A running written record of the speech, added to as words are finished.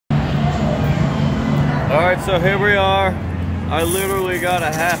Alright, so here we are. I literally got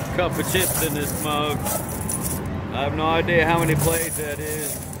a half cup of chips in this mug. I have no idea how many plays that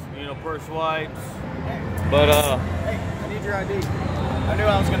is, you know, per swipes. But hey, I need your ID. I knew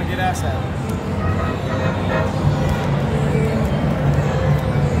I was gonna get asked that.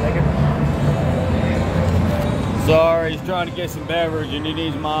 Sorry, he's trying to get some beverage and he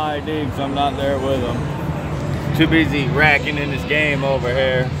needs my ID because I'm not there with him. Too busy racking in this game over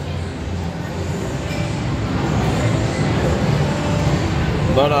here.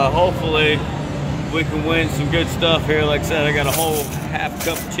 But hopefully we can win some good stuff here. Like I said, I got a whole half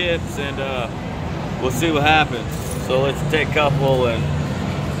cup of chips and we'll see what happens. So let's take a couple and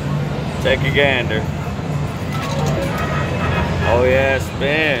take a gander. Oh yeah,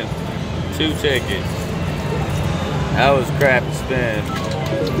 spin. 2 tickets. That was a crappy spin.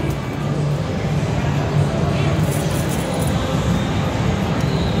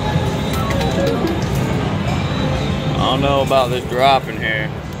 I don't know about this drop in here.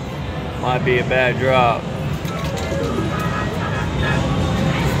 Might be a bad drop.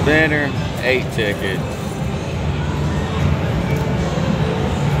 Spinner, 8 tickets.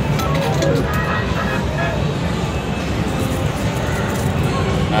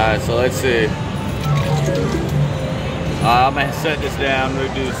 Alright, so let's see. I'm gonna set this down. We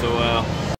do so well.